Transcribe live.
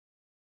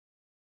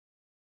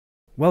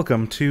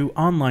Welcome to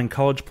Online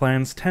College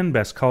Plan's 10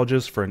 Best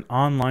Colleges for an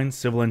Online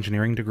Civil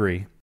Engineering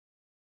Degree.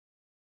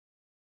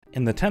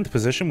 In the 10th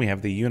position, we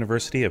have the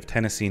University of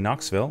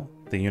Tennessee-Knoxville.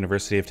 The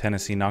University of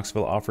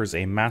Tennessee-Knoxville offers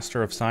a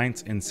Master of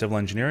Science in Civil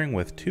Engineering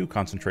with 2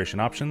 concentration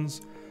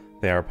options.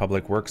 They are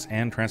Public Works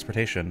and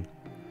Transportation.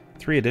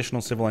 3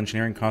 additional civil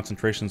engineering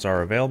concentrations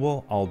are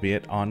available,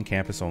 albeit on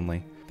campus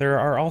only. There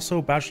are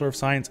also Bachelor of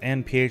Science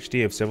and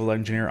PhD of Civil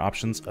Engineer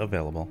options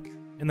available.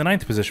 In the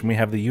 9th position, we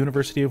have the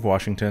University of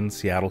Washington,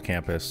 Seattle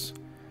campus.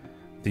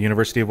 The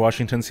University of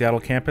Washington, Seattle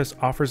campus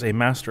offers a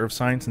Master of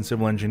Science in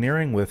Civil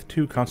Engineering with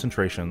 2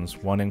 concentrations,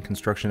 one in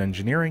Construction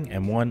Engineering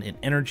and one in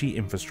Energy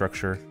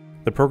Infrastructure.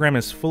 The program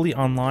is fully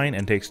online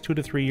and takes 2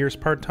 to 3 years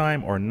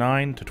part-time or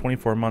 9 to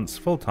 24 months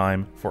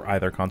full-time for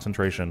either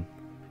concentration.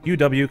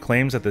 UW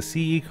claims that the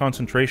CE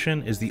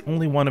concentration is the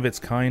only one of its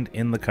kind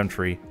in the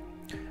country.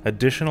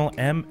 Additional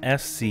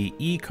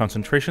MSCE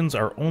concentrations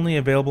are only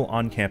available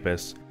on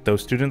campus, though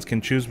students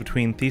can choose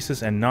between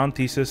thesis and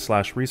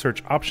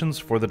non-thesis/research options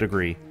for the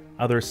degree.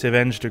 Other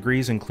Civ-Eng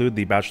degrees include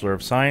the Bachelor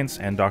of Science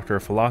and Doctor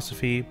of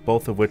Philosophy,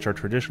 both of which are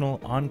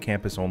traditional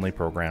on-campus only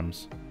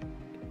programs.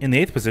 In the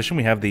 8th position,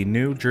 we have the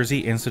New Jersey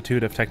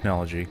Institute of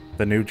Technology.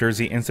 The New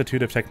Jersey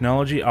Institute of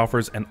Technology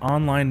offers an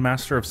online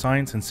Master of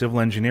Science in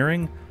Civil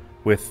Engineering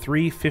with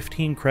 3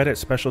 15-credit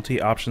specialty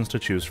options to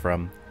choose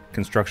from: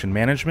 Construction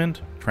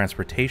Management,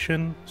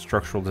 Transportation,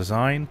 Structural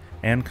Design,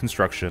 and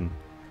Construction.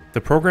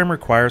 The program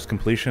requires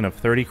completion of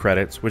 30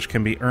 credits, which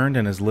can be earned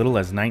in as little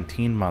as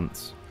 19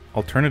 months.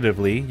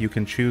 Alternatively, you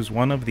can choose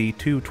one of the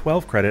 2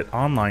 12-credit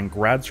online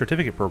grad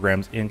certificate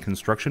programs in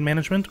Construction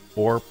Management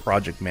or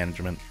Project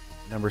Management.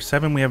 Number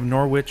 7, we have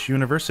Norwich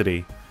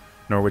University.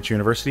 Norwich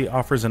University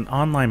offers an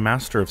online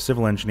Master of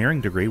Civil Engineering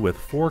degree with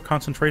 4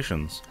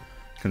 concentrations: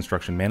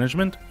 Construction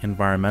Management,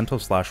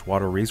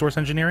 Environmental/Water Resource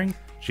Engineering,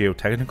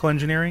 Geotechnical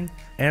Engineering,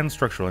 and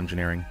Structural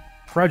Engineering.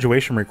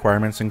 Graduation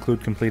requirements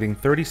include completing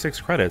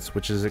 36 credits,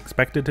 which is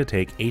expected to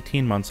take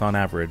 18 months on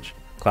average.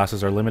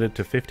 Classes are limited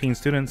to 15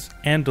 students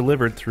and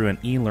delivered through an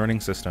e-learning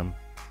system.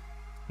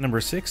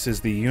 Number 6 is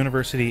the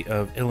University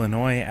of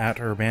Illinois at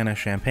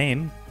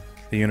Urbana-Champaign.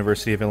 The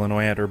University of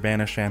Illinois at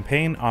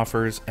Urbana-Champaign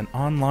offers an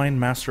online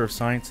Master of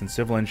Science in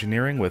Civil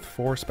Engineering with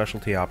 4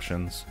 specialty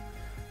options.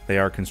 They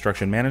are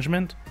Construction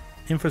Management,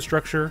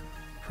 Infrastructure,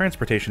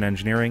 Transportation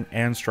Engineering,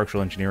 and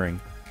Structural Engineering.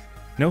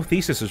 No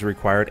thesis is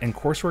required and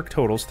coursework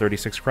totals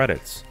 36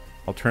 credits.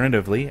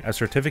 Alternatively, a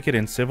certificate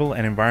in Civil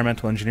and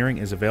Environmental Engineering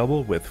is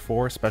available with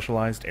 4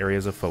 specialized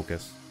areas of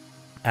focus.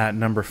 At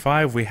number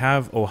 5, we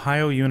have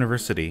Ohio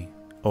University.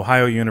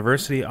 Ohio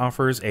University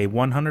offers a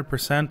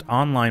 100%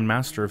 online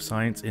Master of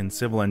Science in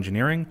Civil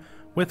Engineering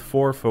with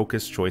 4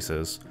 focus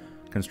choices: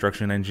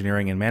 Construction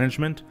Engineering and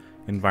Management,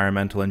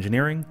 Environmental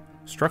Engineering,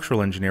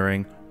 Structural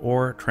Engineering,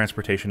 or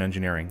Transportation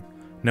Engineering.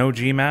 No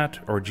GMAT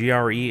or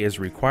GRE is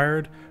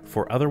required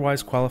for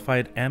otherwise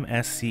qualified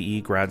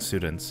MSCE grad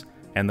students,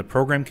 and the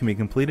program can be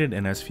completed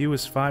in as few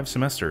as 5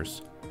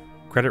 semesters.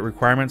 Credit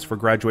requirements for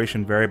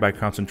graduation vary by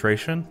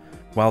concentration.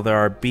 While there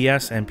are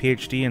BS and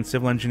PhD in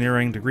Civil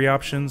Engineering degree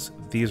options,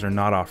 these are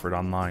not offered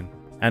online.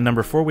 At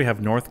number 4, we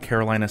have North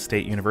Carolina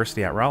State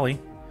University at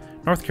Raleigh.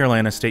 North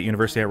Carolina State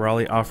University at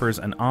Raleigh offers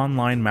an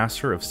online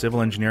Master of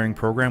Civil Engineering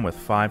program with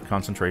 5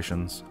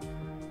 concentrations: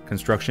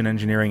 Construction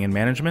Engineering and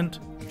Management,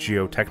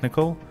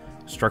 Geotechnical,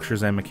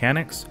 Structures and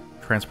Mechanics,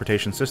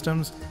 Transportation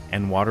Systems,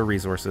 and Water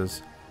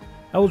Resources.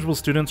 Eligible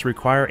students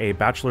require a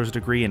bachelor's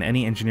degree in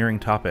any engineering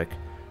topic.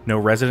 No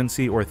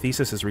residency or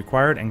thesis is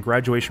required, and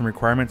graduation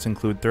requirements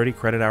include 30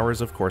 credit hours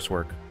of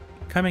coursework.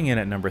 Coming in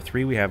at number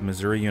 3, we have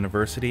Missouri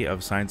University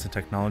of Science and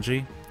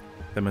Technology.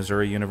 The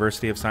Missouri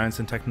University of Science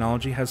and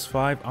Technology has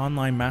 5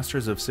 online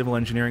Masters of Civil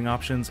Engineering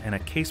options and a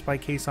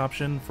case-by-case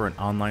option for an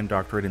online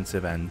doctorate in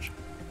Civ-Eng.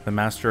 The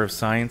Master of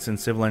Science in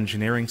Civil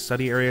Engineering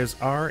study areas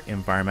are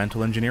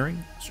Environmental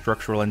Engineering,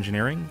 Structural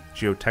Engineering,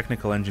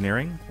 Geotechnical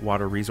Engineering,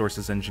 Water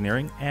Resources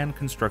Engineering, and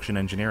Construction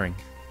Engineering.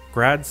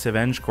 Grad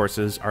Civ-Eng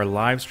courses are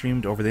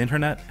live-streamed over the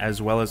internet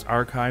as well as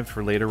archived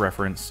for later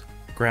reference.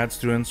 Grad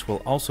students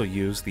will also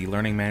use the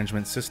learning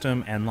management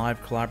system and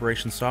live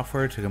collaboration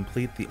software to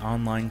complete the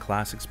online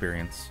class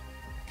experience.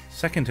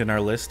 Second in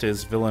our list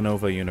is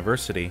Villanova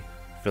University.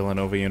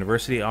 Villanova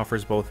University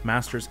offers both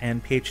master's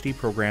and PhD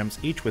programs,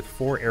 each with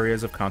 4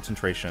 areas of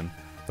concentration.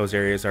 Those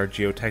areas are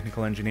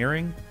Geotechnical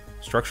Engineering,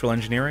 Structural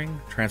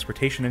Engineering,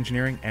 Transportation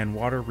Engineering, and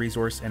Water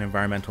Resource and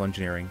Environmental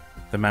Engineering.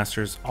 The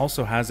master's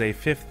also has a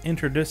 5th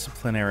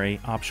interdisciplinary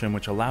option,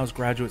 which allows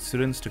graduate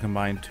students to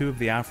combine 2 of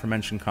the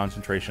aforementioned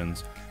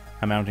concentrations,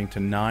 amounting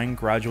to 9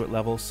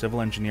 graduate-level civil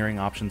engineering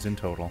options in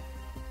total.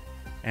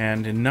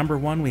 And in number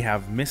 1, we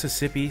have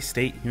Mississippi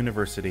State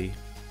University.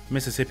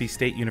 Mississippi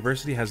State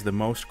University has the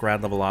most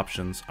grad-level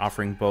options,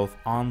 offering both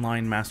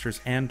online master's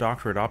and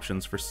doctorate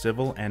options for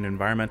civil and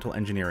environmental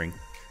engineering.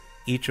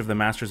 Each of the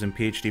master's and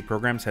PhD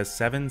programs has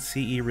 7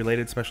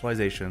 CE-related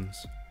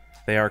specializations.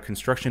 They are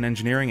Construction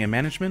Engineering and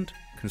Management,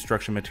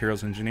 Construction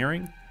Materials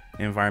Engineering,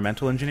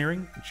 Environmental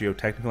Engineering,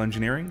 Geotechnical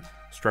Engineering,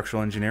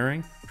 Structural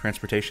Engineering,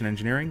 Transportation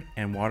Engineering,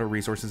 and Water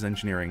Resources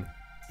Engineering.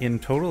 In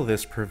total,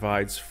 this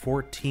provides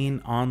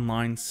 14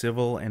 online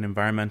civil and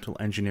environmental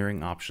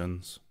engineering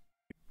options.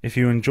 If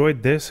you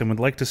enjoyed this and would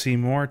like to see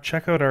more,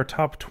 check out our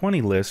top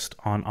 20 list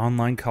on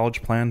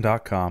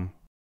onlinecollegeplan.com.